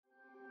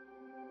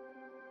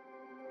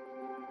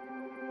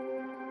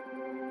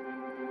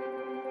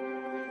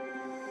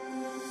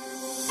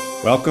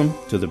Welcome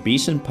to the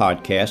Beeson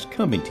Podcast,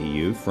 coming to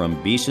you from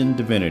Beeson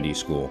Divinity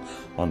School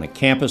on the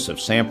campus of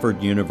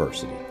Samford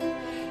University.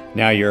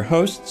 Now your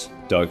hosts,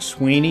 Doug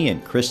Sweeney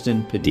and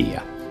Kristen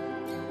Padilla.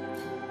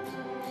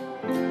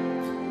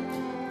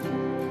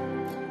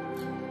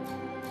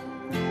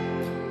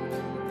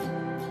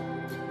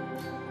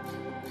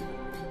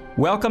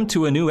 Welcome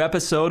to a new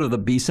episode of the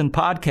Beeson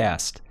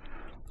Podcast.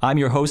 I'm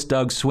your host,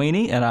 Doug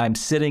Sweeney, and I'm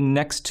sitting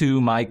next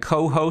to my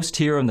co-host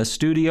here in the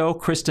studio,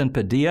 Kristen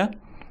Padilla.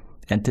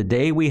 And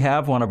today we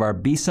have one of our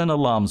Beeson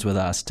alums with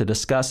us to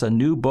discuss a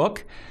new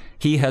book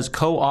he has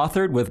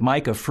co-authored with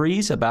Micah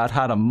Fries about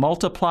how to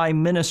multiply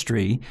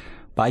ministry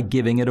by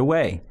giving it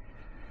away.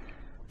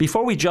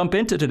 Before we jump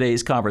into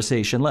today's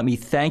conversation, let me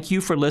thank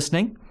you for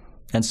listening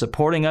and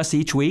supporting us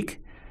each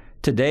week.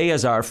 Today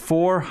is our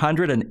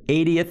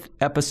 480th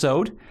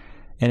episode,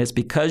 and it's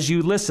because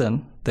you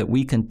listen that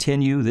we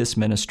continue this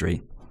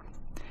ministry.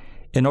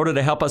 In order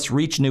to help us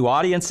reach new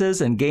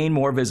audiences and gain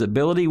more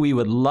visibility, we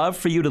would love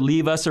for you to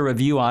leave us a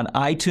review on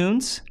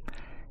iTunes.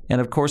 And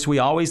of course, we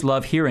always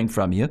love hearing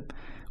from you,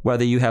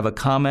 whether you have a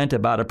comment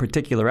about a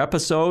particular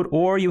episode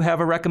or you have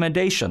a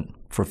recommendation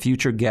for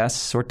future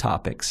guests or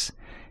topics.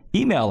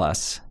 Email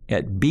us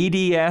at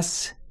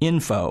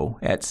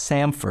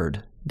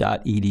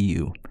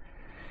bdsinfo@samford.edu.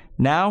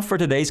 Now for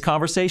today's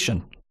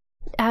conversation.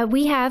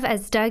 We have,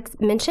 as Doug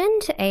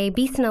mentioned, a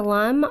Beeson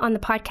alum on the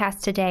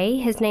podcast today.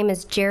 His name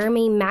is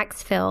Jeremy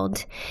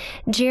Maxfield.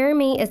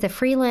 Jeremy is a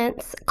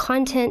freelance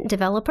content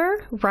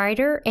developer,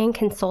 writer, and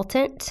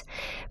consultant.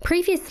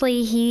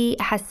 Previously, he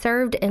has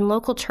served in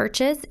local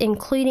churches,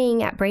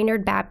 including at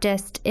Brainerd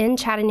Baptist in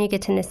Chattanooga,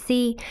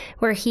 Tennessee,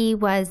 where he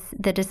was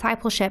the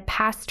discipleship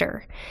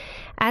pastor.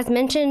 As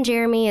mentioned,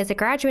 Jeremy is a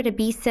graduate of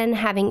Beeson,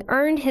 having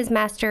earned his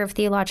Master of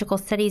Theological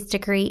Studies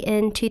degree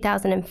in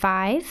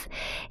 2005.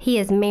 He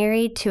is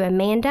married to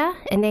Amanda,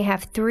 and they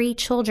have 3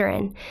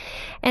 children.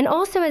 And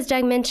also, as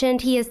Doug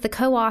mentioned, he is the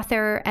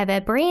co-author of a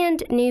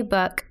brand new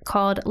book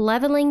called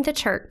Leveling the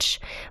Church,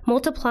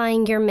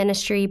 Multiplying Your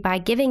Ministry by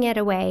Giving It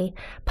Away,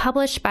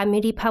 published by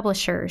Moody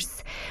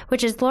Publishers,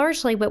 which is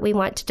largely what we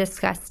want to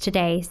discuss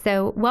today.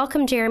 So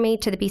welcome, Jeremy,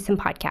 to the Beeson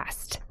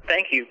Podcast.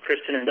 Thank you,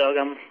 Kristen and Doug.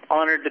 I'm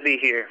honored to be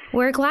here.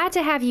 We're glad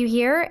to have you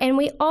here, and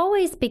we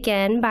always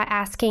begin by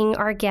asking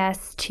our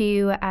guests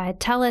to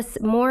tell us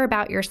more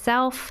about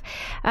yourself.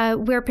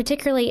 We're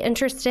particularly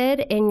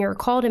interested in your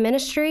call to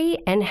ministry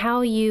and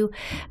how you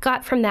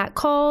got from that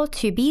call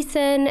to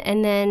Beeson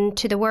and then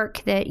to the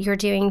work that you're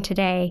doing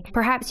today.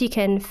 Perhaps you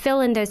can fill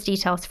in those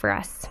details for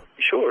us.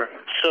 Sure.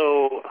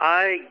 So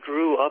I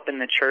grew up in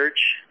the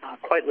church,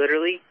 quite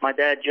literally. My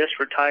dad just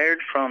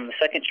retired from the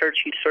second church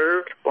he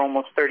served for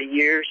almost 30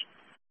 years.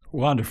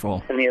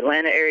 Wonderful. In the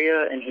Atlanta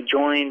area, and he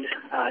joined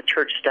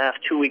church staff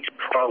 2 weeks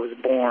before I was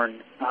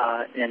born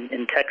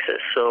in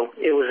Texas. So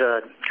it was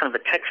a kind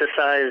of a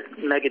Texas-sized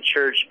mega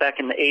church back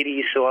in the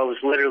 80s, so I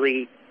was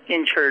literally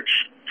in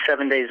church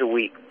 7 days a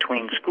week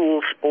between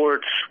school,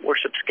 sports,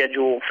 worship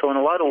schedule. So in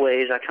a lot of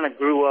ways, I kind of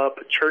grew up.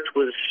 Church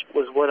was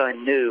what I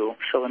knew.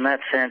 So in that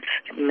sense,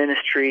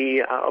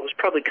 ministry, I was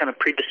probably kind of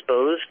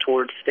predisposed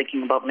towards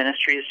thinking about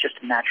ministry as just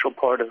a natural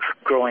part of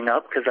growing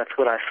up because that's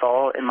what I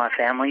saw in my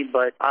family.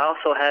 But I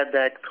also had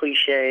that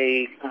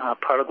cliche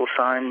prodigal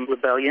son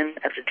rebellion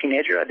as a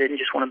teenager. I didn't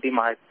just want to be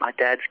my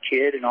dad's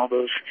kid and all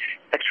those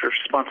extra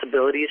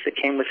responsibilities that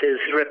came with his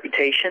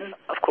reputation.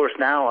 Of course,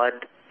 now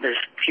there's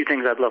few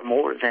things I'd love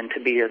more than to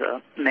be a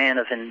man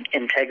of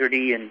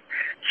integrity and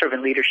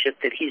servant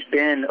leadership that he's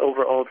been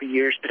over all the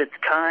years. But at the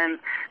time,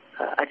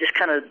 I just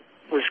kind of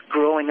was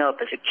growing up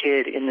as a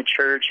kid in the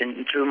church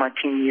and through my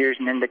teen years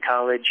and into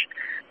college.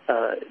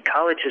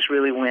 College is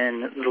really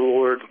when the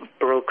Lord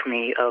broke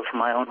me of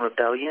my own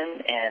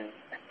rebellion and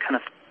kind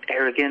of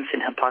arrogance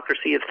and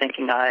hypocrisy of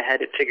thinking I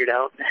had it figured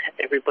out.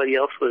 Everybody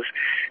else was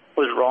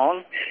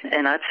wrong.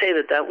 And I'd say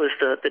that was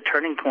the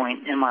turning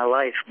point in my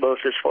life,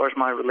 both as far as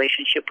my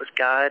relationship with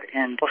God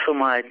and also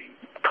my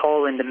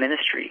call into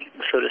ministry,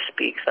 so to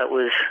speak. That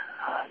was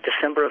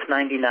December of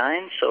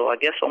 99, so I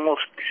guess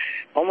almost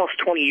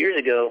 20 years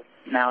ago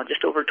now,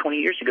 just over 20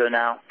 years ago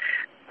now,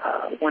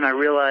 when I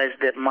realized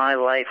that my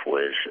life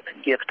was a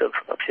gift of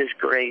His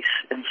grace.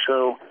 And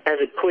so as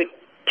a quick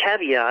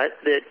caveat,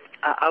 that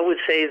I would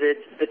say that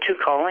the two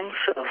callings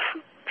of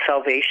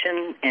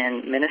salvation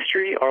and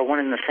ministry are one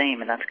and the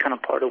same, and that's kind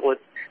of part of what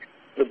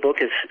the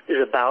book is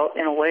about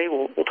in a way.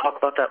 We'll talk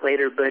about that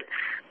later, but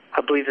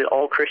I believe that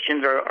all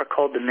Christians are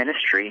called to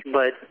ministry.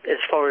 But as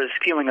far as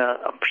feeling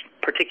a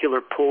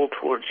particular pull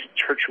towards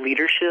church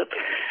leadership,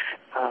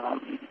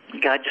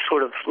 God just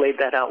sort of laid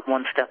that out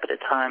one step at a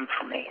time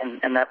for me,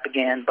 and that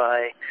began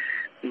by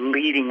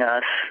leading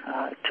us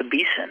to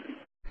Beeson.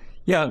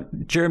 Yeah,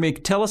 Jeremy,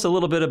 tell us a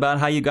little bit about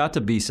how you got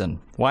to Beeson.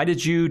 Why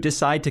did you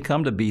decide to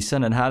come to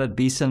Beeson, and how did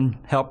Beeson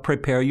help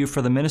prepare you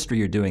for the ministry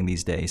you're doing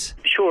these days?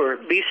 Sure.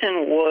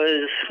 Beeson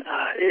was,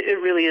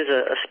 it really is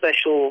a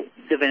special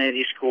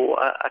divinity school.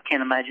 I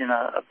can't imagine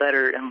a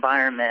better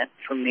environment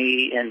for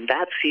me in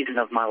that season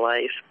of my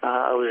life.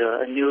 I was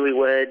a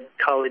newlywed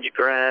college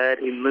grad.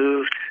 We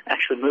moved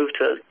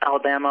to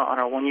Alabama on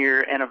our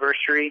 1-year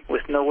anniversary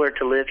with nowhere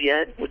to live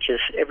yet, which is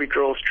every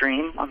girl's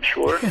dream, I'm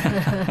sure.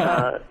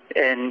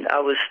 And I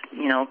was,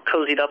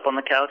 cozied up on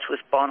the couch with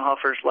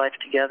Bonhoeffer's Life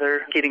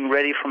Together, getting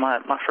ready for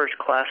my first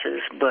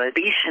classes. But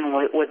Beeson,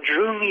 what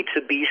drew me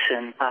to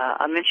Beeson,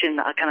 I mentioned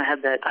I kind of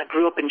had that, I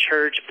grew up in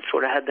church, but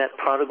sort of had that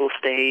prodigal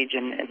stage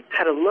and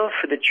had a love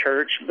for the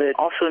church, but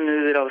also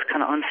knew that I was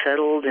kind of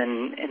unsettled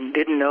and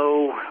didn't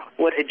know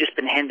what had just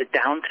been handed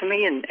down to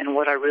me and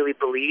what I really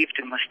believed,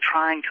 and was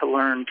trying to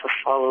learn to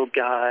follow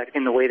God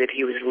in the way that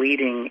he was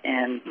leading.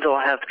 And though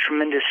I have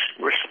tremendous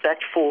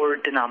respect for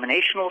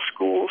denominational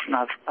schools, and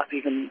I've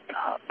even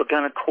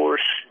begun a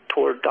course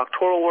toward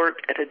doctoral work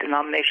at a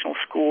denominational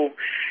school,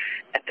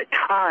 at the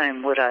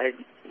time what I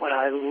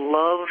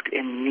loved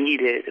and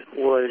needed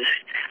was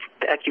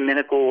the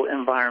ecumenical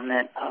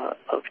environment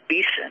of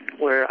Beeson,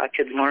 where I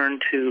could learn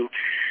to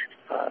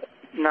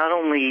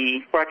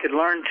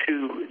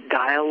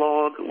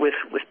dialogue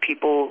with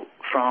people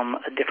from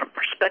a different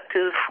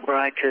perspective, where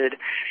I could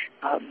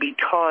be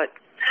taught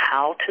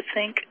how to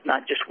think,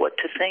 not just what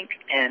to think,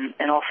 and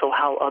also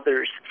how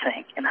others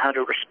think, and how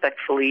to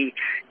respectfully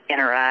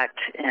interact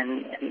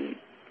and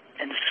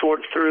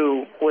sort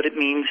through what it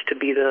means to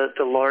be the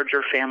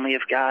larger family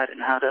of God,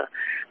 and how to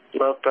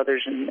love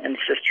brothers and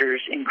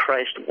sisters in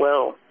Christ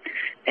well.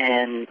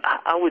 And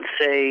I would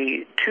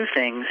say two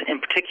things in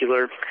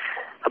particular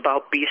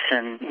about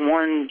Beeson.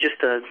 One, just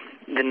the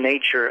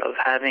nature of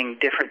having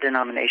different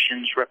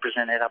denominations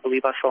represented. I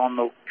believe I saw on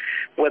the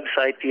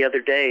website the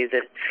other day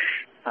that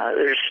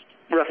there's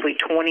roughly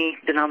 20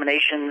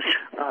 denominations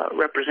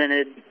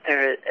represented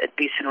there at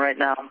Beeson right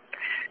now.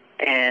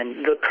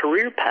 And the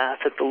career path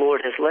that the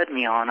Lord has led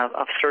me on,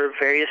 I've served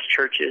various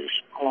churches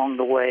along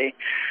the way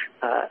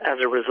as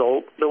a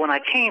result. But when I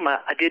came,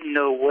 I didn't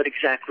know what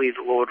exactly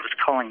the Lord was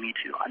calling me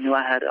to. I knew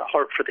I had a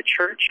heart for the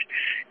church,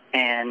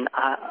 and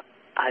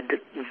I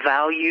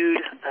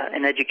valued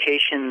an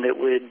education that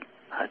would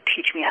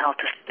teach me how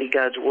to study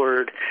God's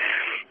Word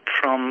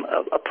from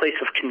a place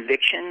of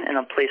conviction and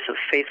a place of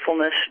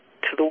faithfulness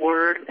to the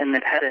Word, and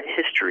that had a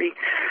history,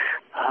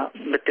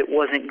 but that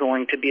wasn't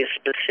going to be a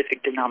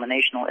specific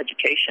denominational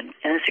education.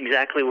 And that's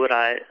exactly what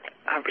I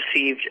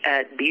received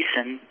at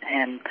Beeson.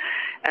 And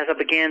as I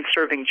began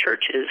serving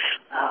churches,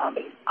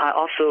 I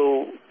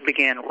also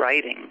began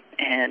writing.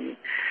 And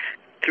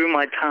through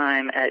my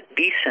time at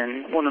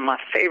Beeson, one of my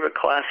favorite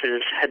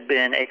classes had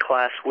been a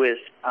class with,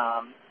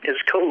 it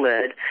was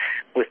co-led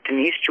with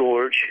Denise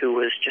George, who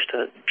was just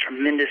a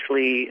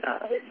tremendously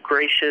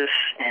gracious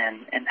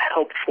and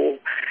helpful,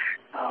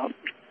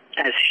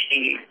 as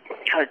she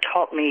kind of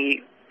taught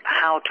me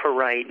how to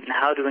write and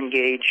how to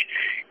engage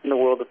in the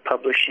world of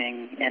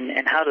publishing,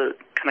 and how to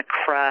kind of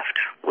craft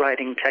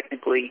writing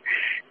technically.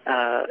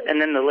 And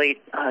then the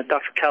late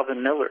Dr.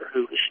 Calvin Miller,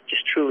 who was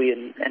just truly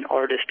an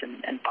artist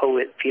and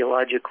poet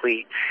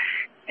theologically,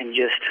 and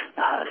just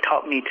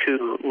taught me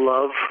to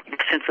love the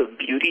sense of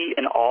beauty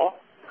and awe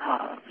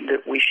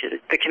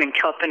that can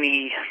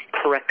accompany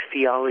correct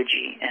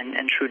theology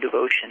and true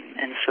devotion.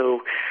 And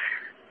so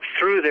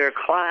through their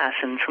class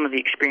and some of the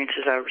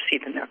experiences I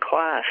received in their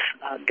class,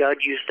 God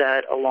used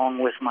that along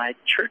with my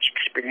church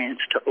experience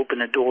to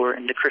open a door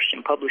into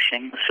Christian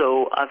publishing.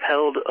 So I've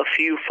held a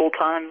few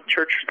full-time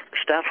church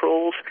staff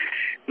roles,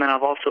 and then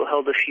I've also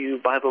held a few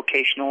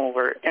bivocational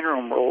or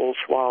interim roles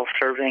while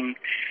serving.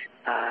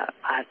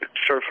 I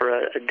served for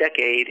a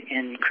decade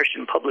in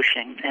Christian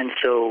publishing, and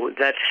so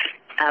that's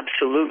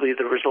absolutely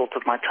the result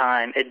of my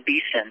time at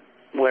Beeson,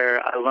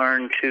 where I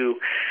learned to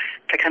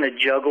kind of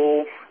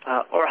juggle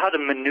or how to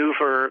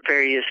maneuver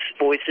various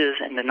voices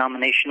and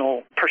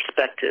denominational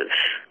perspectives.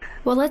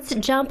 Well, let's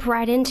jump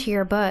right into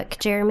your book,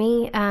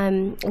 Jeremy,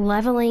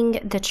 Leveling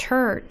the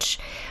Church.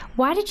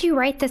 Why did you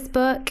write this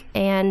book,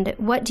 and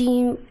what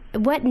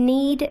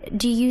need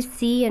do you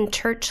see in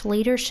church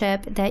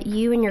leadership that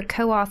you and your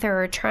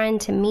co-author are trying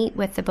to meet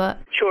with the book?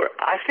 Sure.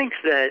 I think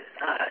that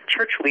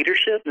church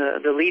leadership,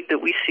 the lead that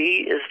we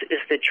see is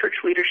that church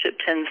leadership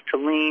tends to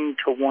lean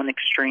to one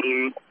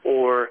extreme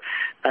or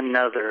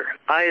another.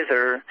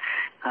 Either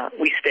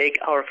we stake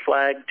our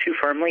flag too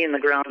firmly in the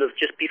ground of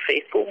just be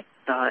faithful.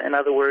 In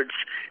other words,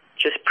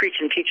 just preach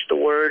and teach the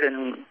word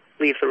and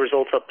leave the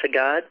results up to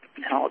God,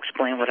 and I'll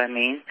explain what I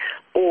mean.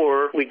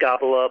 Or we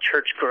gobble up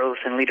church growth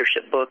and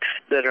leadership books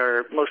that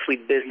are mostly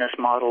business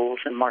models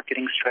and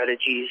marketing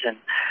strategies, and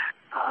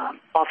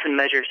often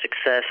measure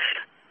success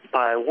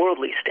by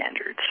worldly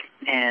standards.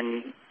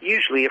 And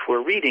usually if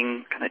we're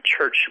reading kind of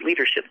church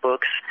leadership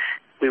books,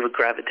 we would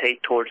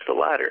gravitate towards the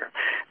latter.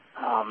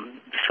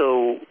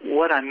 So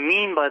what I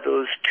mean by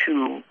those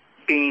two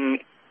being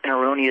an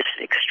erroneous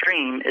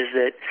extreme is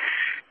that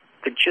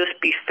the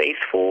just be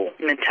faithful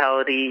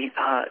mentality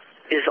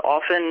is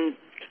often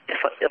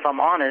if I'm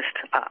honest,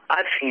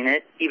 I've seen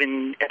it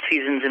even at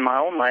seasons in my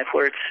own life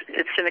where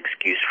it's an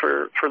excuse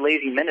for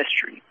lazy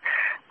ministry.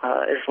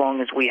 As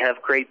long as we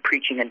have great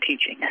preaching and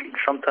teaching, and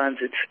sometimes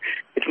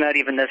it's not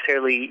even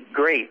necessarily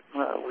great.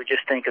 We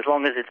just think as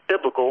long as it's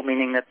biblical,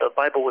 meaning that the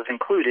Bible was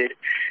included,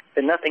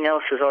 then nothing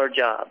else is our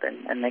job,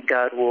 and that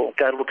God will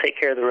take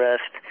care of the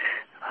rest.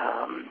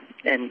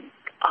 And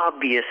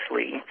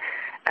obviously,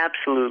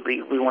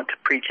 absolutely, we want to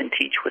preach and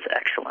teach with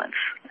excellence.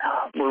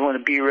 We want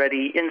to be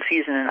ready in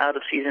season and out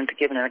of season to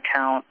give an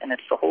account, and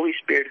it's the Holy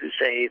Spirit who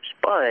saves.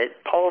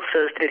 But Paul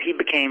says that he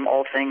became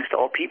all things to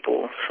all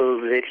people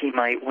so that he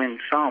might win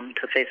some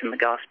to faith in the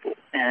gospel.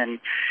 And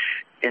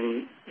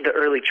in the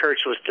early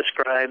church was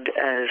described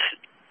as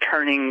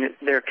turning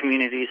their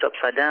communities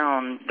upside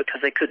down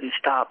because they couldn't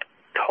stop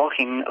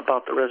talking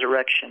about the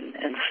resurrection.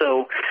 And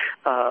so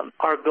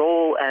our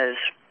goal as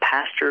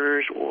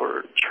pastors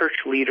or church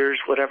leaders,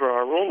 whatever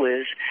our role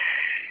is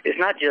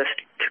not just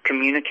to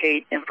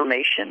communicate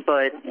information,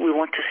 but we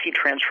want to see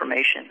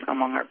transformation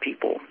among our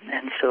people.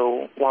 And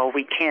so while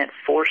we can't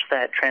force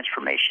that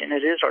transformation,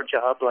 it is our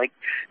job, like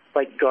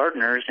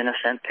gardeners in a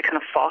sense, to kind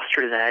of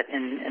foster that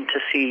and to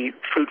see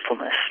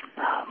fruitfulness.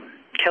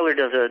 Keller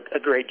does a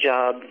great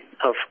job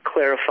of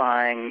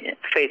clarifying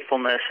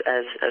faithfulness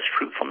as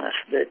fruitfulness,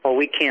 that while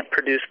we can't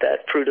produce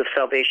that fruit of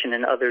salvation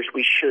in others,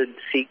 we should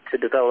seek to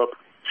develop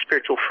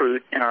spiritual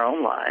fruit in our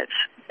own lives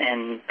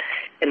and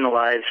in the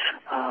lives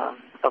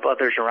of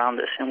others around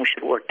us, and we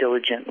should work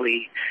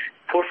diligently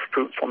for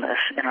fruitfulness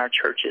in our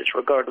churches,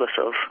 regardless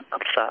of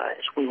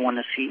size. We want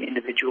to see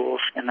individuals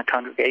in the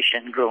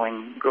congregation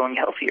growing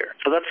healthier.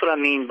 So that's what I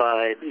mean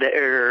by the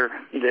error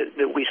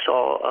that we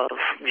saw of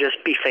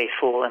just be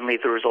faithful and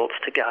leave the results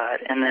to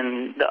God. And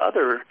then the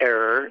other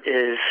error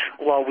is,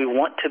 while we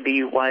want to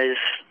be wise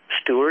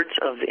stewards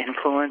of the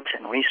influence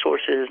and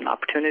resources and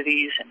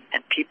opportunities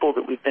and people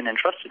that we've been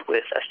entrusted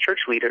with as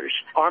church leaders,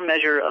 our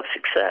measure of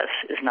success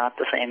is not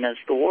the same as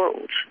the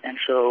world's. And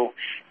so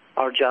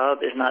our job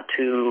is not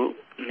to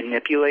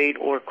manipulate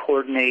or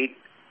coordinate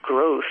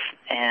growth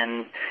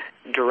and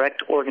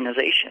direct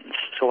organizations.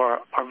 So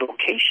our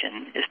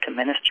vocation is to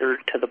minister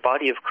to the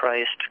body of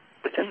Christ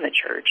within the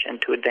church and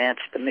to advance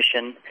the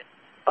mission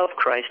of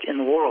Christ in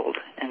the world.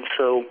 And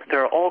so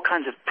there are all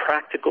kinds of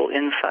practical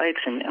insights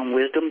and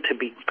wisdom to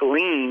be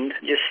gleaned,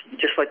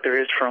 just like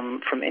there is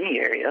from any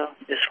area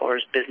as far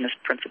as business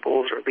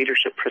principles or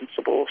leadership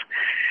principles.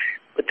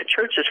 But the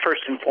church is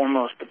first and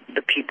foremost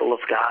the people of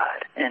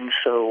God. And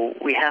so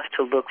we have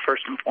to look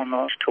first and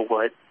foremost to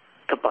what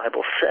the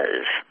Bible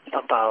says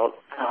about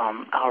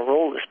our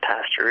role as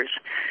pastors,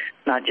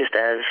 not just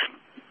as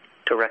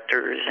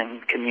directors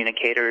and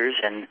communicators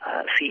and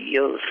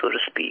CEOs, so to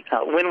speak.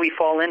 When we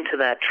fall into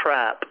that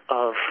trap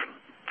of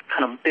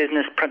kind of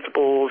business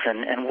principles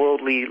and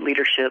worldly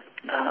leadership,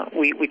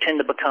 we tend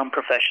to become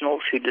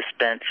professionals who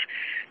dispense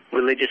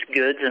religious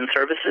goods and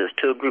services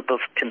to a group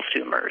of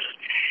consumers.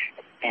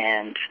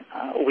 And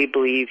we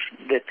believe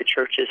that the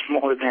church is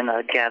more than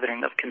a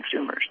gathering of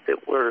consumers,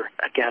 that we're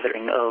a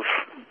gathering of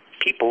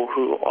people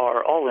who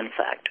are all, in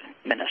fact,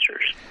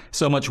 ministers.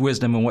 So much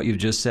wisdom in what you've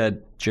just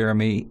said,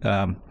 Jeremy.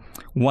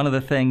 One of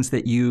the things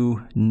that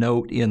you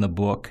note in the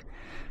book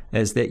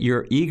is that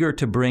you're eager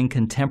to bring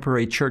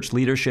contemporary church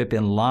leadership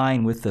in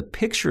line with the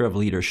picture of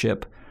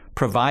leadership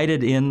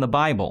provided in the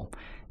Bible.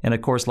 And,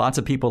 of course, lots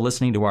of people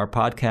listening to our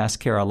podcast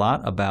care a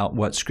lot about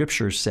what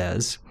Scripture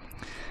says.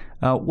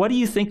 What do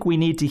you think we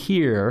need to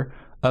hear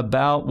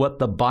about what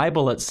the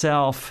Bible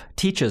itself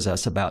teaches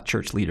us about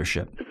church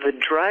leadership? The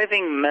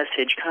driving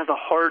message, kind of the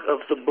heart of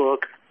the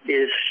book,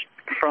 is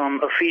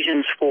from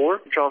Ephesians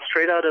 4. Draw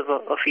straight out of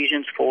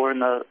Ephesians 4. In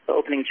the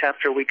opening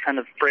chapter, we kind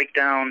of break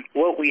down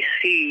what we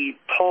see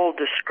Paul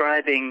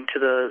describing to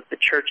the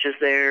churches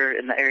there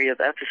in the area of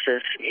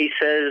Ephesus. He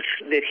says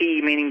that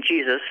he, meaning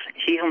Jesus,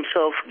 he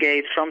himself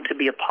gave some to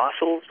be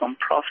apostles, some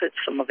prophets,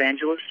 some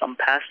evangelists, some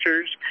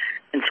pastors,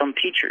 and some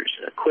teachers,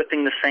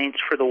 equipping the saints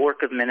for the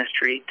work of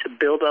ministry to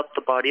build up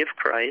the body of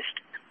Christ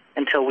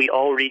until we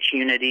all reach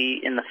unity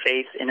in the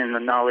faith and in the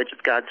knowledge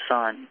of God's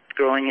Son,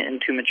 growing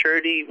into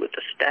maturity with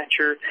the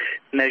stature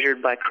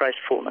measured by Christ's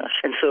fullness.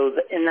 And so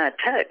in that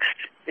text,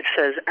 it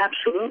says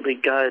absolutely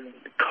God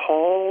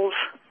calls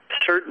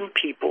certain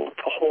people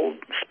to hold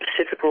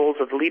specific roles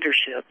of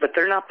leadership, but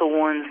they're not the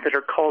ones that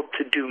are called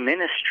to do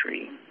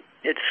ministry.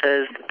 It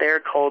says that they're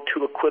called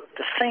to equip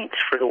the saints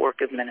for the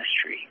work of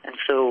ministry. And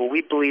so we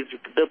believe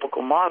that the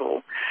biblical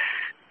model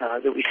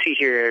that we see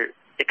here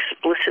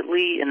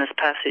explicitly in this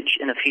passage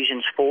in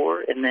Ephesians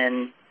 4, and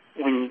then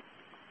when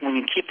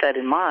you keep that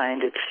in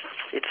mind,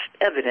 it's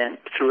evident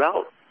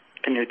throughout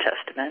the New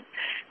Testament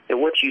that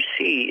what you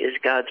see is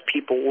God's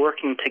people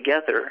working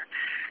together,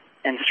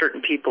 and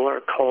certain people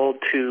are called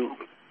to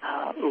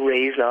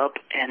raise up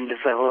and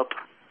develop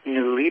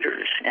new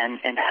leaders and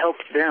help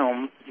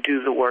them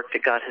do the work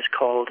that God has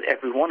called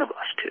every one of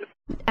us to.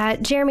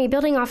 Jeremy,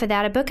 building off of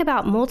that, a book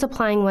about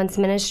multiplying one's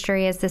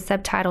ministry, as the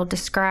subtitle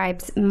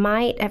describes,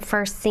 might at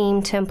first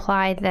seem to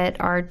imply that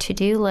our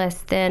to-do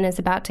list then is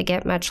about to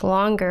get much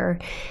longer.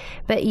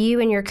 But you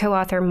and your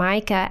co-author,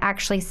 Micah,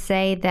 actually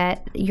say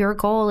that your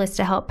goal is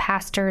to help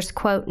pastors,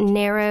 quote,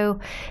 narrow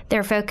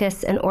their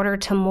focus in order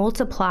to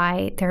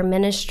multiply their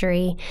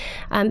ministry.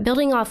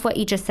 Building off what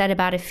you just said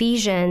about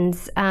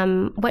Ephesians,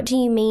 what do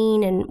you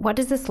mean and what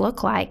does this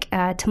look like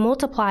to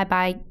multiply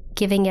by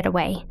giving it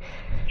away?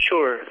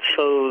 Sure.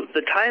 So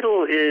the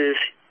title is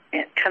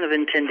kind of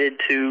intended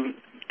to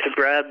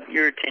grab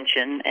your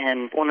attention,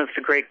 and one of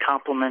the great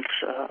compliments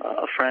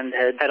a friend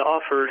had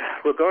offered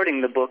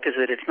regarding the book is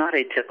that it's not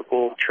a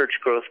typical church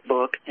growth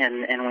book,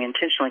 and we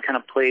intentionally kind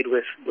of played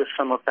with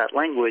some of that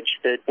language,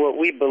 that what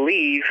we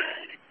believe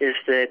is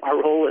that our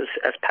role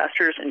as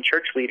pastors and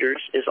church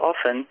leaders is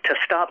often to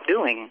stop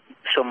doing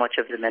so much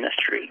of the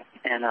ministry.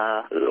 And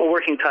a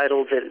working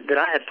title that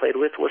I had played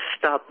with was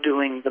Stop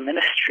Doing the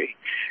Ministry.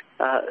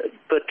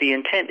 But the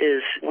intent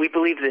is we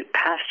believe that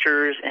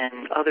pastors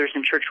and others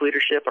in church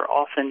leadership are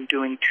often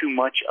doing too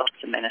much of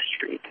the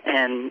ministry.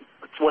 And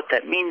what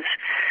that means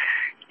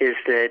is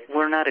that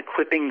we're not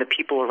equipping the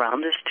people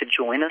around us to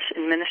join us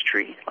in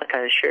ministry. Like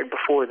I shared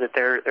before, that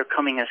they're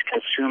coming as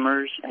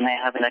consumers and they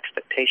have an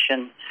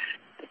expectation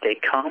that they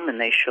come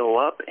and they show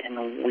up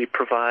and we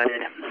provide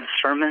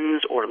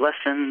sermons or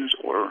lessons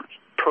or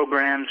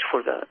programs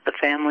for the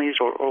families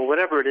or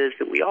whatever it is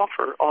that we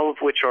offer, all of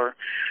which are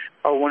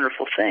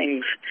wonderful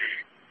things.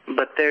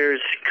 But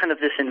there's kind of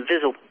this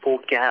invisible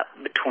gap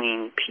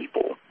between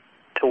people,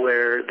 to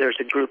where there's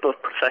a group of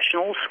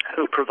professionals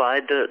who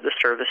provide the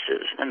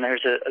services and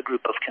there's a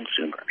group of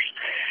consumers.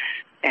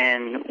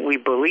 And we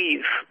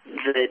believe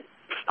that,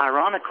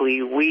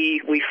 ironically,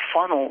 we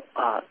funnel,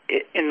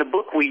 in the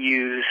book we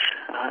use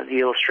the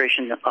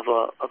illustration of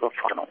a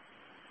funnel,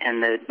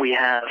 and that we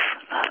have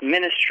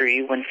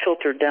ministry, when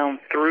filtered down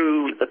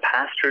through the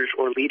pastors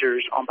or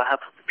leaders on behalf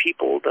of the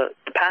people, the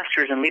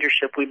pastors and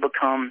leadership, we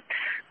become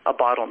a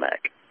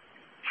bottleneck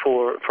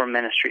for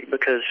ministry,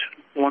 because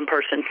one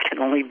person can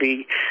only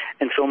be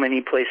in so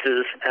many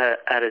places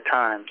at a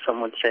time.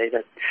 Some would say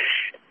that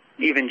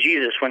even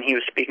Jesus, when he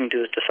was speaking to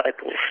his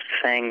disciples,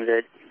 saying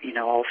that,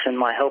 I'll send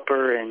my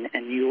helper and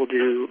you will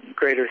do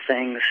greater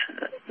things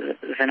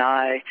than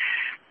I.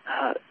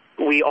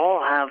 We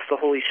all have the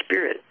Holy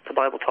Spirit. The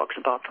Bible talks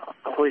about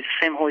the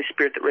same Holy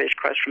Spirit that raised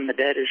Christ from the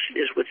dead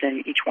is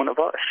within each one of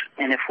us.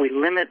 And if we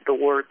limit the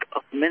work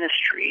of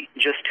ministry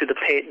just to the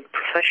paid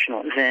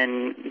professional,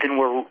 then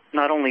we're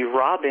not only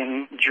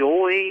robbing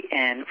joy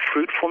and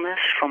fruitfulness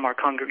from our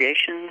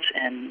congregations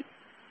and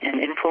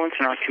influence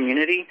in our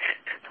community,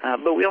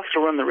 but we also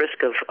run the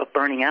risk of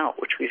burning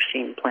out, which we've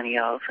seen plenty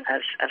of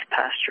as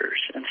pastors.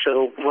 And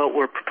so what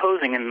we're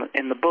proposing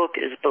in the book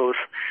is both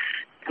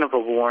kind of a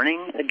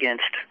warning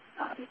against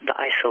the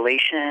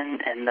isolation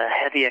and the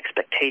heavy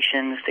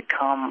expectations that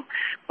come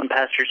when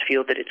pastors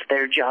feel that it's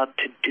their job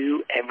to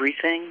do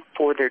everything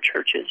for their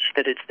churches,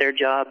 that it's their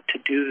job to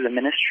do the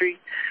ministry.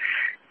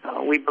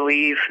 We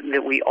believe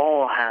that we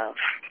all have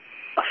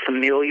a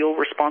familial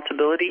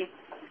responsibility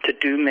to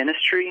do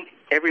ministry.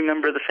 Every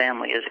member of the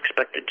family is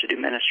expected to do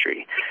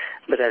ministry.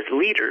 But as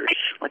leaders,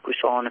 like we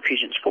saw in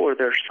Ephesians 4,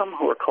 there are some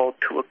who are called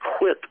to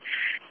equip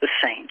the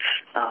saints.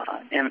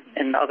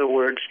 In other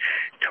words,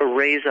 to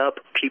raise up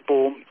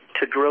people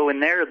to grow in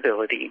their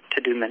ability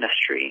to do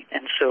ministry.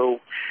 And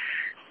so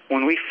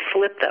when we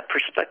flip that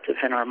perspective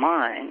in our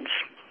minds,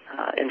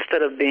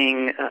 instead of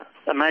being,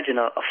 imagine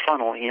a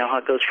funnel, how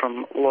it goes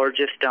from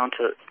largest down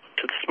to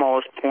the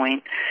smallest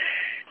point.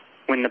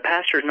 When the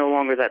pastor is no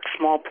longer that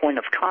small point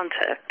of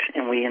contact,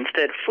 and we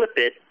instead flip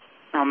it,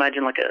 now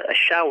imagine like a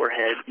shower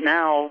head.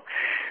 Now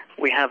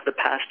we have the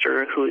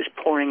pastor who is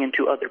pouring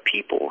into other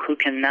people who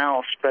can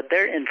now spread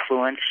their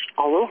influence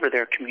all over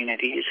their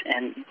communities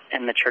and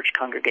the church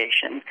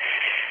congregation.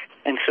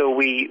 And so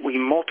we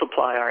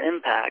multiply our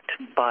impact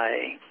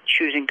by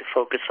choosing to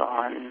focus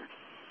on,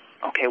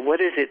 okay,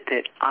 what is it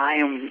that I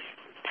am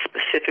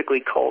specifically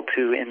called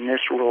to in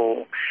this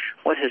role?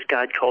 What has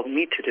God called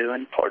me to do?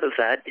 And part of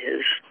that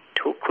is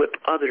to equip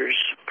others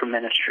for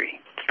ministry.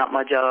 It's not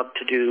my job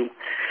to do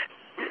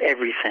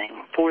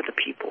everything for the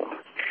people,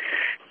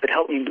 but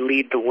help me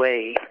lead the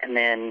way and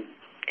then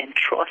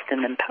entrust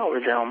and empower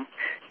them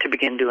to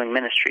begin doing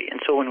ministry. And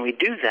so when we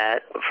do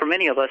that, for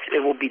many of us,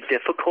 it will be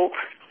difficult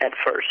at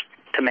first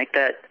to make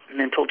that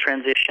mental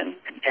transition.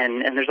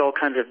 And there's all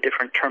kinds of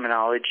different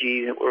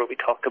terminology where we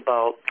talk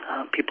about,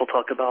 people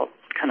talk about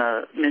kind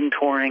of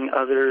mentoring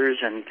others,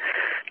 and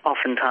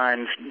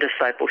oftentimes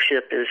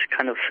discipleship is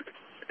kind of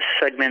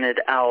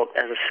segmented out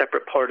as a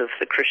separate part of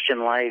the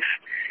Christian life.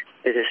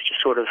 It is just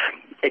sort of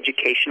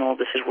educational.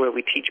 This is where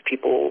we teach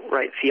people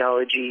right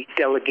theology.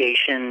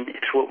 Delegation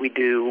is what we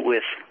do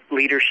with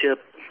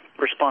leadership,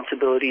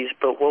 responsibilities,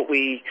 but what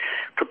we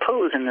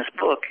propose in this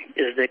book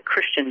is that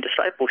Christian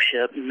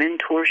discipleship,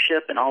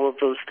 mentorship, and all of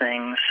those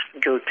things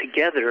go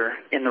together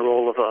in the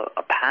role of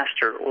a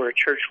pastor or a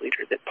church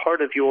leader, that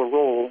part of your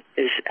role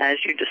is as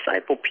you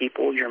disciple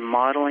people, you're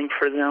modeling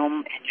for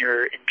them and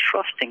you're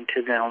entrusting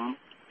to them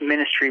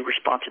ministry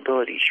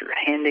responsibilities. You're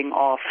handing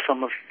off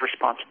some of the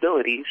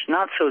responsibilities,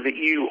 not so that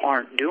you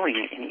aren't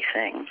doing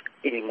anything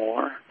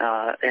anymore,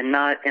 and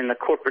not in the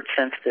corporate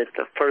sense that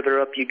the further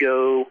up you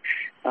go,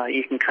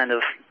 you can kind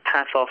of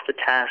pass off the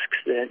tasks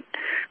that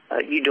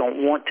you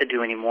don't want to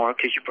do anymore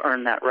because you've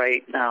earned that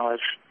right now as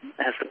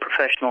the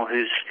professional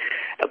whose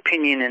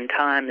opinion and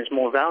time is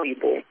more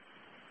valuable.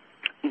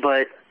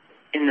 But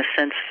in the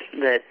sense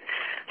that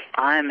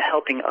I'm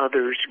helping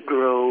others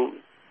grow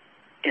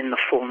in the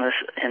fullness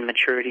and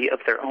maturity of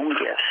their own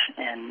gifts,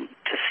 and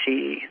to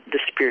see the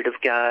Spirit of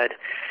God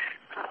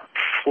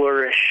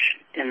flourish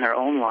in their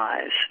own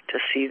lives, to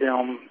see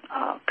them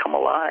come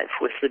alive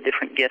with the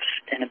different gifts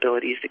and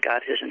abilities that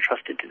God has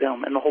entrusted to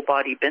them. And the whole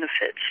body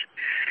benefits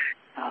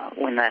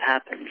when that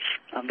happens.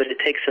 But it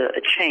takes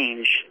a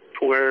change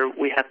where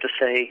we have to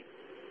say,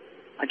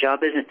 my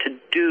job isn't to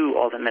do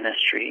all the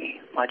ministry.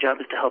 My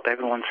job is to help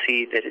everyone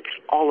see that it's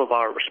all of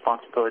our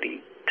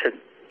responsibility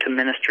to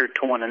minister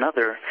to one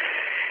another.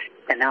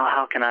 And now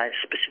how can I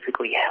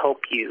specifically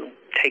help you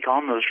take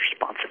on those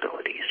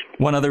responsibilities?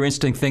 One other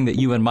interesting thing that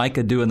you and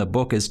Micah do in the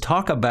book is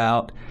talk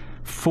about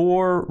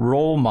 4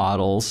 role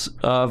models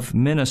of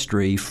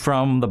ministry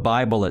from the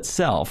Bible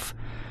itself.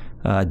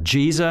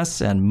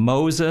 Jesus and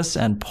Moses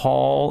and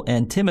Paul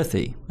and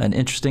Timothy, an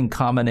interesting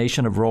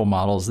combination of role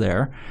models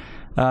there.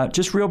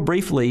 Just real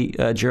briefly,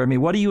 Jeremy,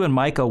 what do you and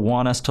Micah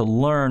want us to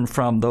learn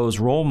from those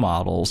role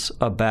models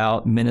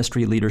about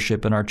ministry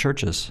leadership in our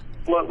churches?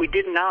 What we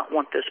did not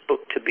want this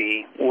book to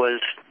be was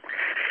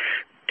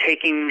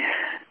taking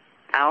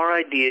our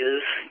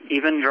ideas,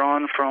 even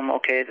drawn from,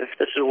 okay, if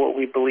this is what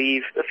we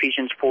believe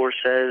Ephesians 4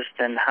 says,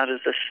 then how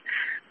does this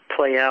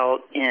play out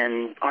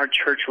in our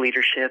church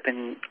leadership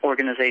and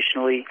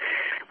organizationally?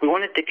 We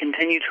wanted to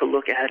continue to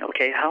look at,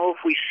 okay, how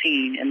have we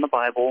seen in the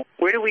Bible,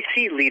 where do we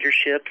see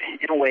leadership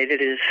in a way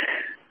that is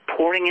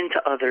pouring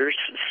into others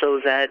so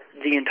that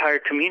the entire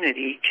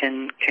community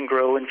can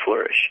grow and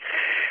flourish?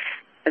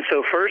 And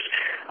so first,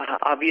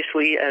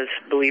 obviously, as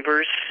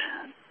believers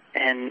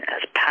and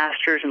as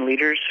pastors and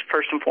leaders,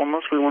 first and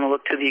foremost, we want to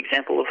look to the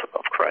example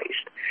of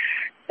Christ.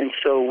 And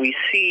so we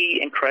see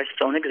in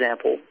Christ's own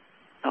example,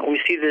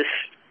 we see this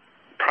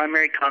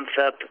primary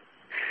concept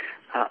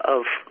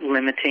of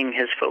limiting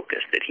his focus,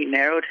 that he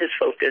narrowed his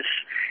focus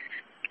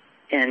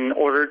in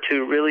order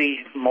to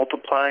really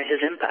multiply his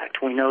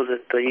impact. We know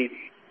that the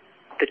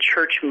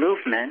church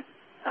movement,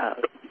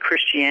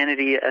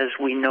 Christianity as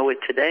we know it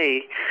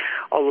today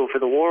all over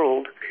the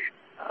world,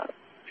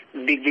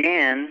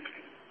 began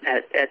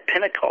at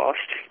Pentecost,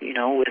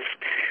 with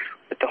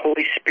the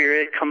Holy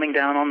Spirit coming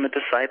down on the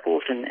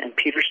disciples, and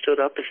Peter stood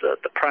up as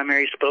the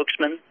primary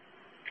spokesman.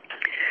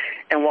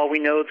 And while we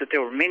know that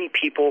there were many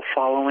people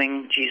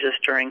following Jesus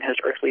during his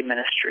earthly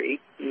ministry,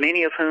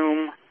 many of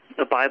whom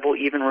the Bible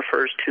even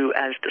refers to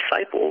as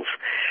disciples,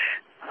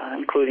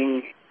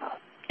 including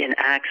in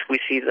Acts we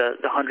see the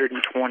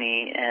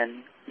 120,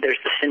 and there's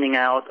the sending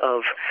out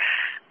of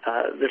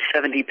the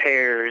 70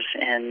 pairs,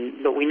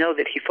 but we know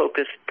that he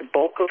focused the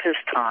bulk of his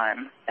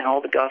time, and all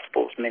the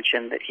Gospels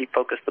mention that he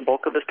focused the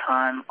bulk of his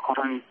time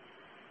on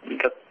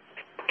the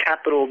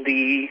capital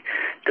D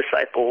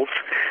disciples,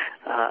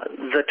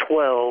 the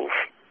 12.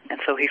 And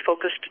so he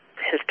focused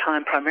his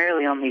time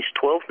primarily on these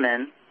 12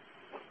 men.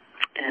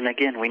 And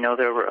again, we know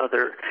there were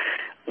other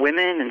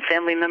women and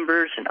family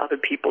members and other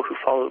people who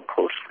followed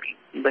closely.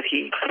 But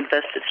he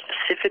invested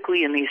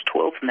specifically in these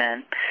 12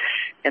 men.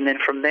 And then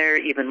from there,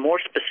 even more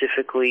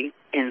specifically,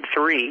 in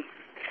 3,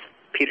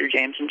 Peter,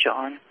 James, and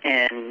John.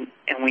 And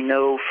we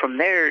know from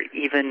there,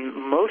 even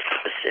most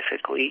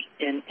specifically,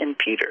 in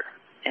Peter.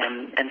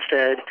 And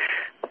said,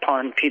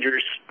 upon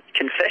Peter's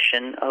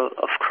confession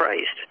of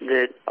Christ,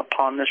 that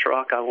upon this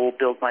rock I will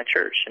build my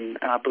church. And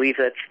I believe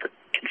that's the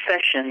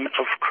confession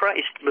of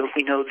Christ, but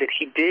we know that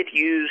he did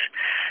use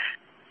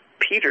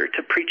Peter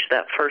to preach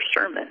that first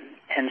sermon.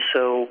 And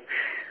so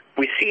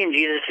we see in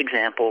Jesus'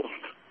 example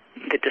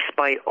that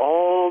despite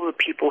all the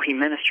people he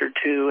ministered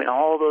to and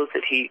all those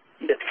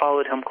that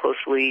followed him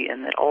closely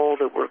and that all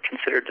that were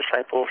considered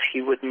disciples,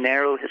 he would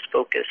narrow his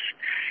focus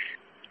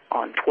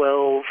on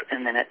 12,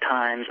 and then at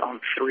times on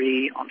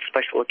 3, on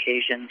special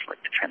occasions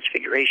like the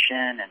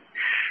Transfiguration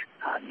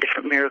and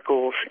different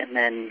miracles. And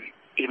then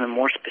even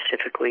more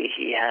specifically,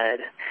 he had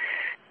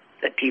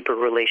a deeper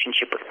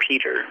relationship with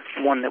Peter,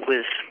 one that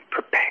was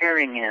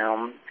preparing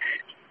him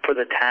for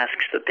the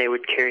tasks that they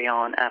would carry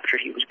on after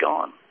he was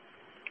gone.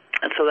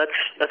 And so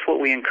that's what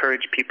we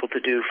encourage people to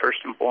do first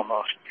and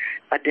foremost.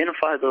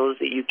 Identify those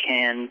that you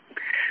can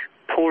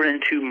pour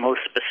into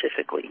most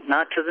specifically,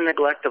 not to the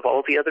neglect of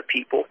all the other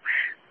people,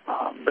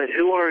 but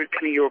who are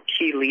kind of your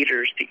key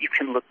leaders that you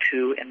can look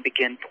to and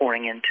begin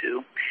pouring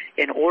into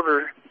in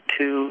order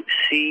to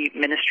see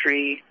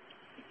ministry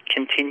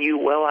continue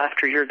well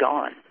after you're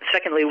gone.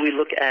 Secondly, we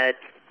look at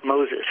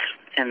Moses.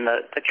 And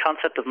the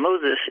concept of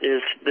Moses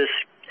is this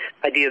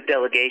idea of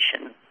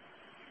delegation.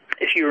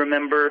 If you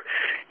remember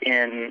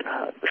in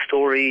the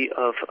story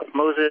of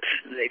Moses,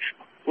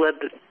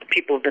 the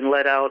people have been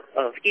led out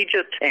of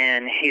Egypt,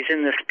 and he's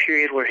in this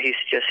period where his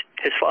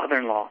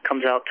father-in-law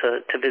comes out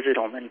to visit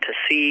him and to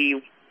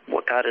see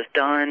what God has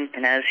done.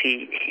 And as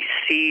he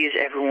sees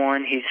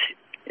everyone,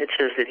 it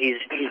says that he's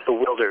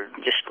bewildered.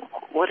 Just,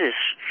 what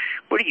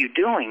are you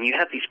doing? You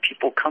have these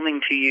people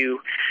coming to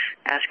you,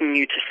 asking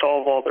you to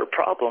solve all their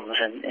problems,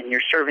 and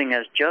you're serving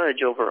as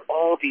judge over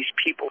all these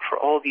people for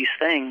all these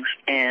things,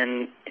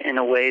 and in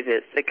a way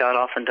that God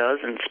often does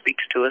and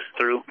speaks to us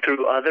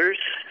through others.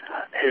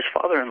 His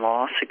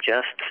father-in-law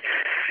suggests,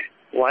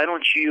 why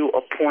don't you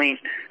appoint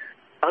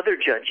other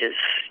judges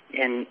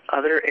in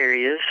other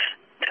areas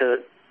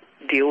to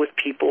deal with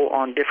people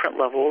on different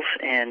levels,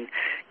 and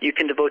you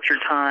can devote your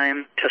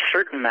time to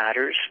certain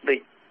matters, but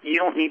you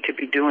don't need to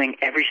be doing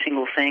every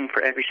single thing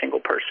for every single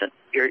person.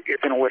 You're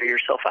going to wear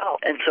yourself out.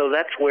 And so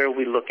that's where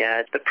we look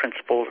at the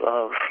principles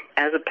of,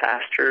 as a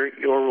pastor,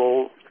 your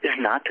role is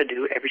not to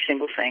do every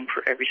single thing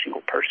for every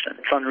single person.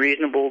 It's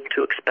unreasonable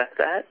to expect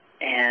that,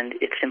 and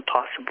it's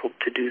impossible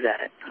to do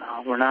that.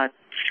 We're not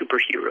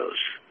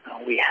superheroes.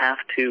 We have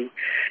to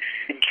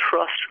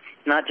entrust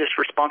not just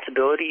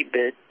responsibility,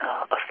 but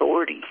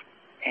authority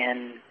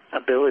and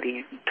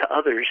ability to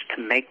others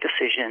to make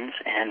decisions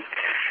and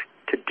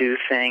to do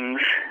things,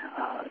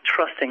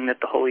 trusting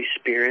that the Holy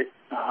Spirit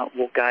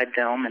will guide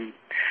them and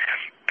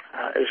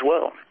as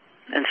well.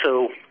 And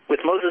so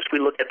with Moses, we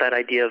look at that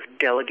idea of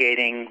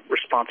delegating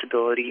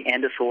responsibility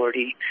and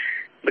authority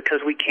because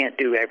we can't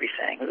do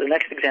everything. The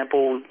next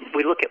example,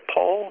 we look at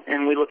Paul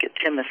and we look at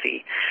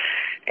Timothy.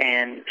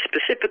 And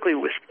specifically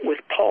with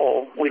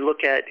Paul, we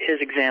look at his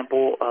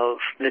example of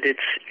that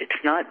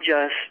it's not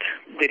just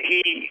that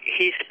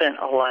he spent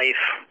a life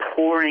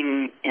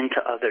pouring into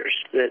others,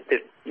 that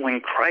when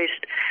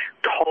Christ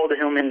called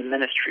him into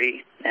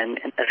ministry, and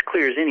as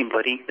clear as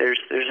anybody, there's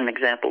an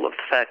example of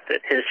the fact that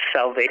his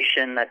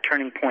salvation, that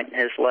turning point in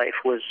his life,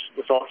 was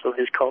also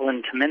his call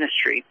into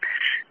ministry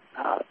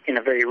in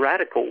a very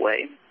radical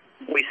way.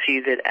 We see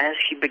that as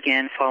he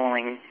began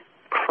following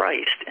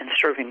Christ and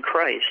serving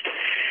Christ,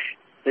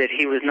 that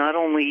he was not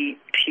only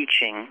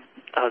teaching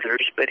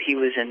others, but he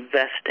was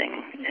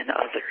investing in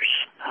others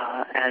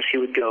as he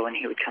would go and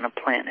he would kind of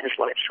plant his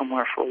life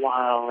somewhere for a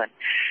while, and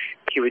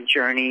he would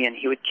journey and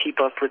he would keep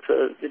up with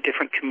the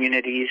different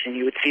communities, and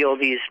you would see all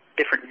these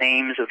different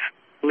names of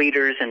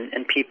leaders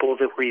and people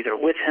that were either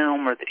with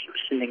him or that he was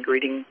sending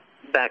greeting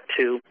back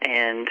to.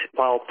 And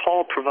while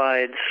Paul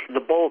provides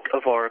the bulk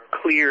of our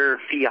clear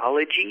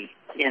theology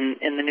in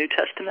the New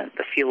Testament,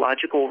 the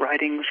theological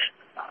writings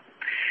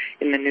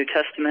in the New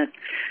Testament,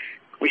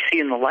 we see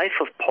in the life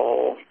of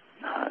Paul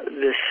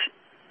this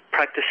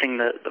practicing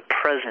the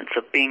presence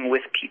of being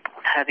with people,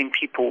 having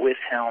people with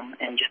him,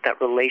 and just that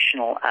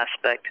relational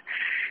aspect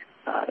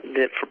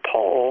that for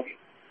Paul,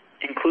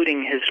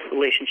 including his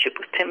relationship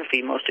with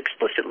Timothy most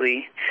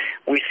explicitly,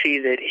 we see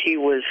that he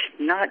was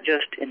not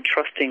just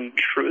entrusting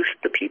truth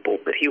to people,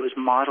 but he was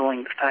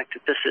modeling the fact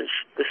that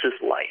this is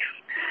life.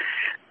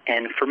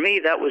 And for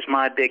me, that was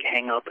my big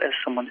hang-up as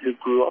someone who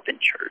grew up in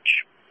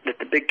church. That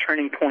the big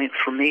turning point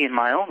for me in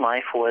my own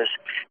life was,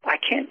 I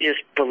can't just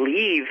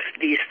believe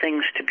these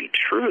things to be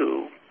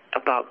true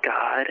about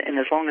God, and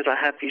as long as I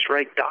have these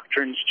right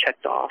doctrines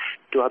checked off.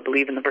 Do I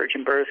believe in the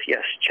virgin birth?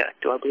 Yes, check.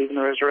 Do I believe in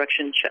the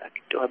resurrection? Check.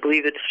 Do I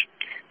believe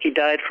he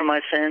died for my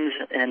sins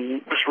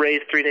and was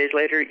raised 3 days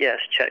later? Yes,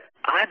 check.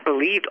 I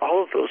believed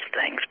all of those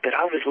things, but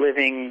I was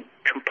living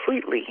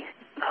completely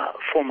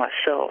for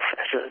myself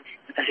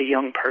as a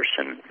young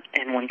person.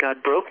 And when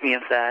God broke me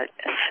of that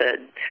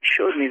and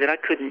showed me that I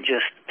couldn't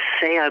just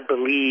say I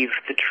believe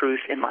the truth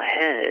in my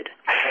head,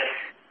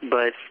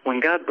 but when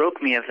God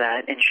broke me of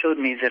that and showed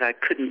me that I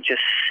couldn't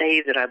just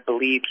say that I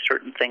believed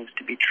certain things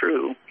to be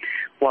true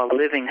while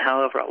living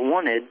however I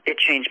wanted, it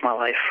changed my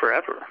life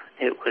forever.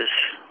 It was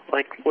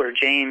like where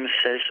James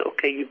says,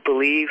 okay, you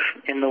believe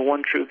in the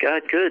one true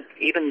God, good.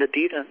 Even the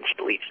demons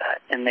believe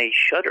that, and they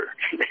shudder.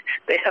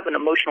 They have an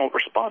emotional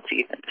response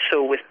even.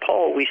 So with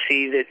Paul, we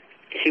see that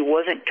he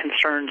wasn't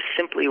concerned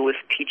simply with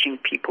teaching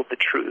people the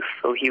truth,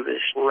 though he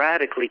was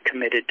radically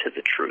committed to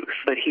the truth,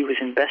 but he was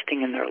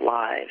investing in their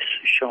lives,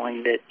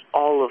 showing that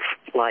all of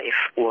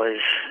life was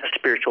a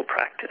spiritual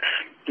practice,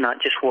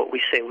 not just what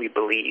we say we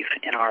believe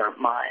in our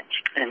minds.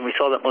 And we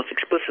saw that most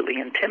explicitly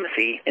in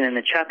Timothy. And in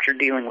the chapter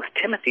dealing with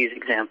Timothy's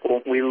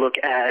example, we look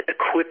at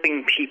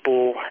equipping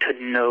people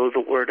to know the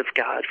Word of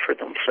God for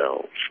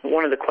themselves.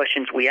 One of the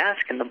questions we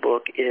ask in the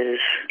book is,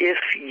 if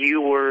you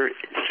were,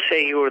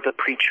 say you were the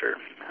preacher,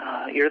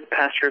 you're the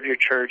pastor of your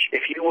church,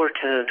 if you were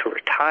to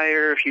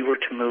retire, if you were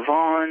to move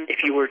on,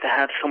 if you were to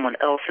have someone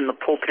else in the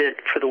pulpit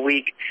for the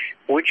week,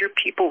 would your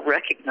people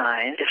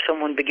recognize if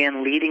someone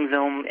began leading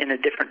them in a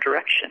different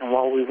direction? And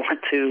while we want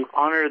to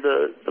honor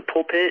the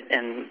pulpit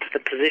and the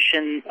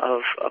position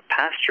of a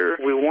pastor,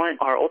 we want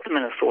our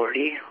ultimate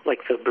authority, like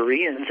the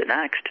Bereans in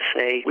Acts, to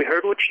say, we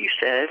heard what you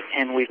said,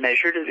 and we've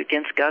measured it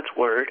against God's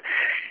word,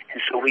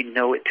 and so we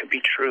know it to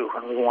be true,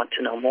 and we want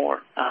to know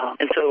more.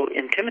 And so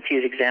in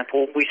Timothy's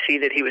example, we see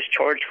that he was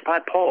charged by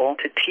Paul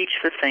to teach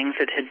the things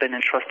that had been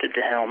entrusted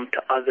to him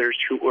to others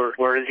who were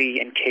worthy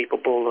and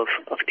capable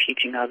of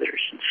teaching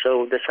others. And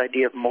so this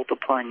idea of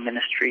multiplying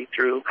ministry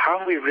through how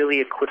are we really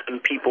equipping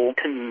people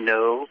to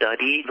know,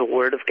 study the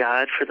Word of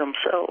God for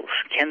themselves?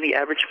 Can the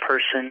average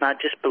person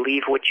not just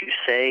believe what you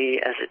say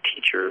as a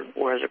teacher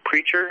or as a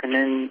preacher and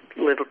then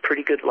live a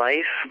pretty good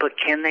life, but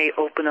can they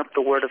open up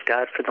the Word of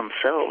God for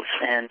themselves?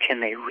 And can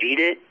they read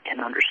it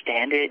and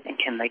understand it? And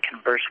can they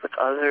converse with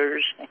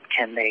others? And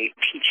can they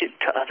teach it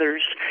to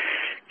others?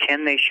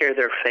 Can they share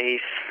their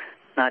faith,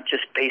 not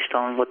just based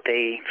on what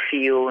they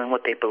feel and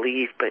what they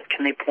believe, but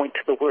can they point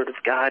to the Word of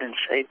God and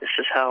say, this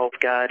is how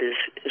God is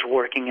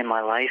working in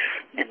my life,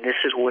 and this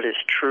is what is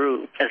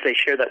true, as they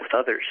share that with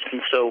others.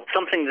 And so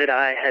something that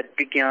I had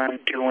begun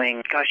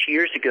doing,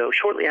 years ago,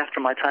 shortly after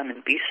my time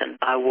in Beeson,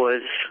 I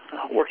was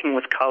working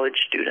with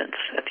college students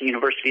at the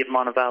University of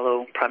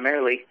Montevallo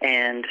primarily,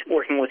 and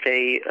working with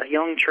a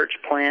young church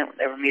plant.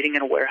 They were meeting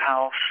in a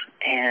warehouse,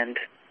 and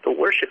the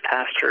worship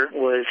pastor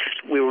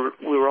we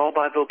were all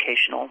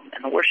bivocational,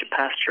 and the worship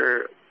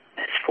pastor,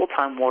 his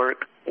full-time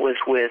work was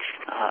with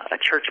a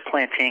church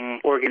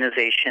planting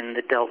organization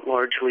that dealt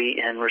largely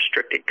in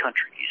restricted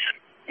countries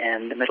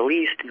in the Middle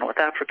East and North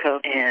Africa.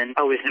 And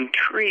I was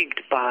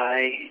intrigued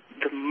by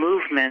the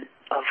movement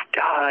of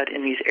God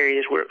in these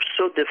areas where it was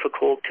so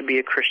difficult to be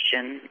a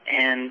Christian,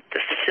 and the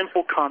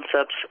simple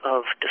concepts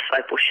of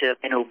discipleship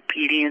and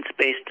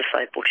obedience-based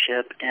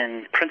discipleship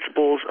and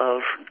principles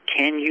of,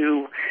 can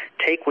you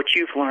take what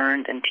you've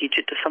learned and teach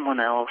it to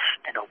someone else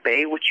and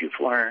obey what you've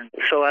learned?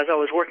 So as I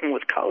was working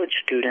with college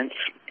students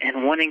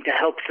and wanting to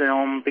help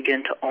them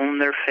begin to own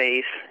their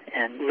faith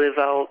and live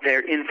out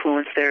their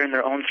influence there in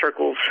their own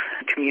circles,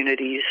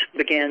 communities,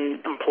 began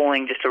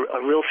employing just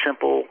a real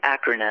simple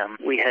acronym.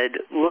 We had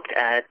looked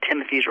at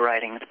Timothy's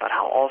writings about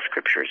how all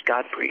Scripture is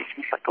God-breathed.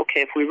 It's like,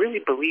 okay, if we really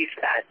believe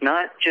that,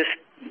 not just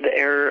the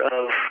error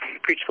of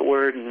preach the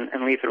Word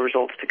and leave the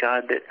results to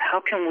God, but how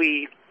can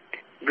we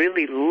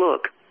really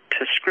look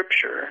to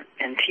Scripture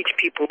and teach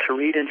people to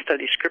read and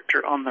study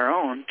Scripture on their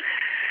own,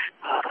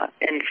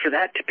 and for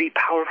that to be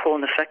powerful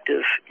and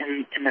effective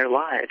in their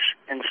lives?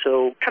 And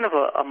so kind of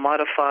a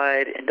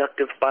modified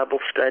inductive Bible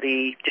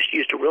study, just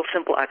used a real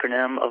simple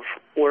acronym of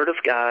Word of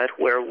God,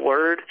 where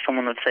Word,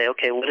 someone would say,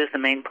 okay, what is the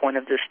main point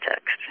of this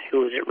text?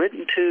 Who is it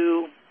written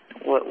to?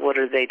 What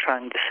are they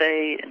trying to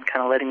say? And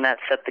kind of letting that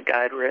set the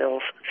guide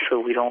rails so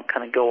we don't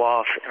kind of go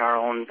off in our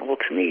own, well,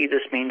 to me,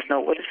 this means, no,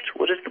 what is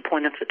the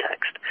point of the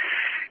text?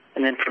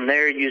 And then from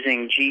there,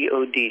 using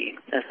G-O-D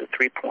as the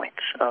 3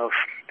 points of,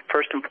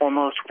 first and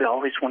foremost, we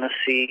always want to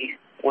see,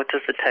 what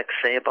does the text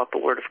say about the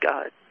Word of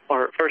God?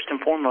 Or first and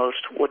foremost,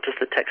 what does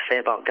the text say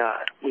about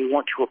God? We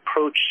want to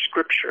approach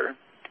Scripture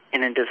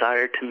in a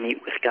desire to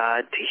meet with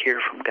God, to hear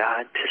from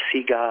God, to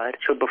see God.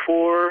 So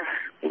before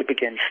we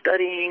begin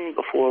studying,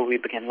 before we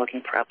begin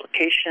looking for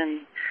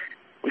application,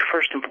 we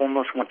first and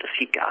foremost want to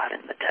see God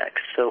in the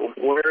text. So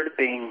Word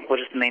being, what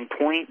is the main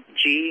point?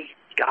 G,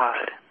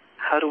 God.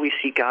 How do we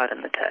see God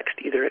in the text,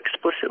 either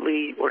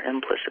explicitly or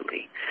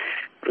implicitly?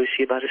 What do we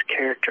see about His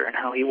character and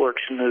how He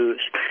works and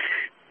moves?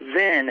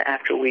 Then,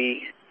 after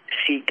we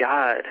see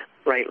God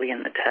rightly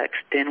in the text,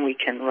 then we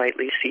can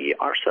rightly see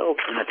ourselves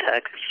in the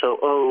text. So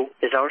O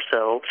is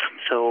ourselves.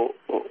 So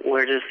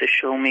where does this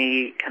show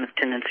me kind of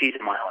tendencies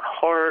in my own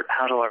heart?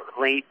 How do I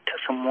relate to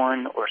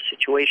someone or a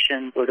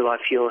situation? Where do I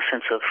feel a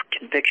sense of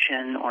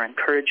conviction or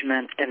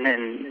encouragement? And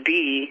then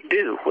D,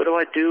 do. What do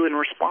I do in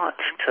response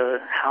to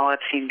how I've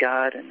seen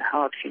God and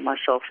how I've seen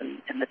myself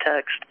in the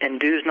text? And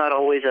do is not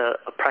always a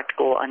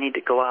practical, I need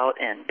to go out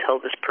and tell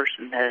this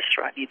person this,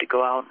 or I need to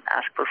go out and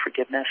ask for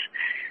forgiveness.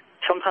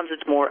 Sometimes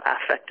it's more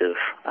affective.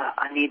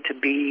 I need to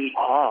be in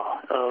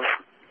awe of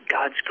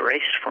God's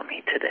grace for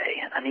me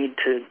today. I need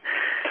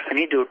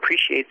to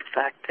appreciate the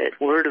fact that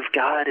Word of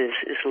God is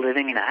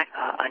living and active.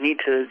 I need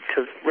to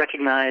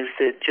recognize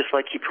that just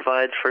like He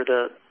provides for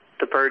the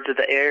birds of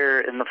the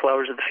air and the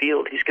flowers of the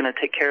field, He's going to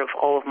take care of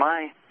all of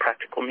my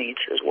practical needs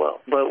as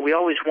well. But we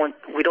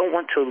don't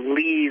want to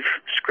leave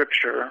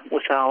Scripture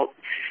without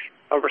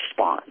a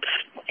response.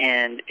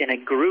 And in a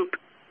group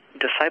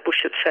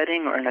discipleship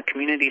setting or in a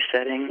community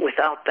setting,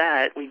 without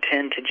that, we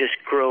tend to just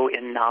grow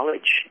in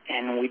knowledge,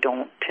 and we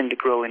don't tend to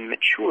grow in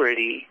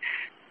maturity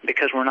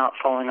because we're not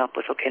following up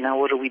with, okay, now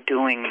what are we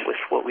doing with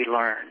what we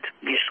learned?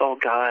 You saw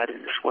God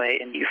in this way,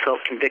 and you felt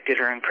convicted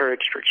or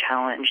encouraged or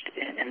challenged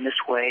in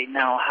this way.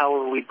 Now, how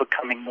are we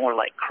becoming more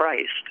like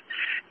Christ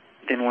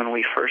than when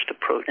we first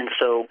approached? And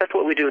so that's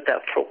what we do with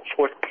that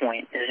fourth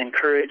point, is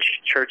encourage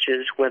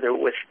churches, whether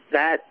with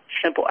that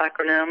simple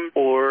acronym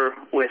or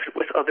with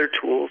other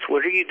tools?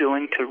 What are you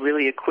doing to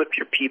really equip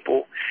your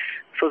people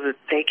so that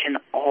they can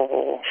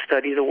all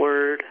study the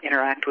Word,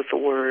 interact with the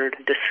Word,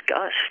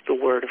 discuss the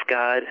Word of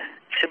God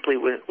simply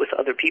with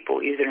other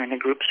people, either in a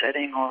group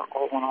setting or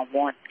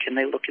one-on-one? Can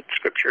they look at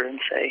Scripture and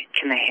say,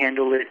 can they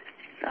handle it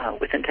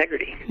with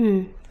integrity?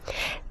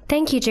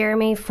 Thank you,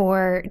 Jeremy,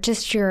 for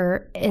just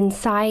your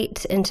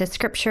insight into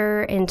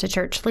Scripture, into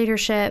church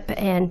leadership.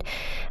 And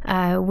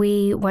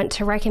we want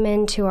to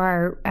recommend to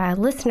our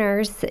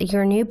listeners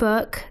your new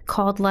book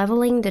called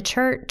Leveling the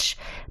Church,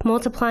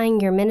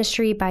 Multiplying Your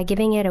Ministry by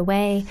Giving It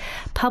Away,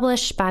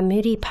 published by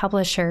Moody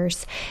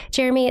Publishers.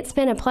 Jeremy, it's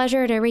been a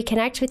pleasure to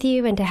reconnect with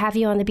you and to have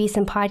you on the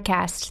Beeson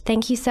podcast.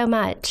 Thank you so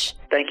much.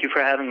 Thank you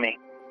for having me.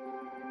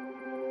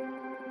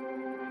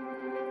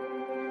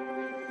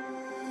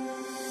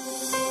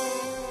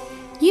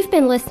 You've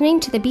been listening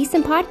to the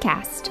Beeson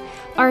Podcast.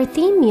 Our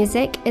theme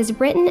music is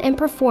written and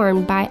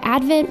performed by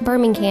Advent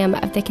Birmingham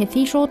of the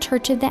Cathedral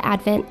Church of the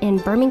Advent in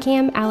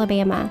Birmingham,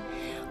 Alabama.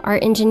 Our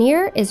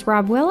engineer is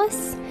Rob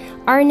Willis.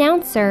 Our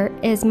announcer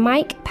is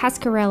Mike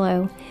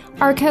Pasquarello.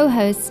 Our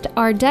co-hosts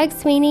are Doug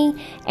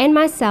Sweeney and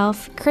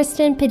myself,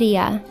 Kristen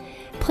Padilla.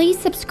 Please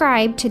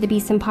subscribe to the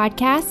Beeson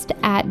Podcast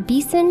at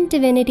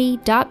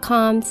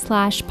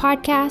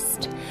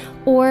beesondivinity.com/podcast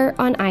or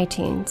on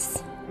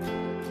iTunes.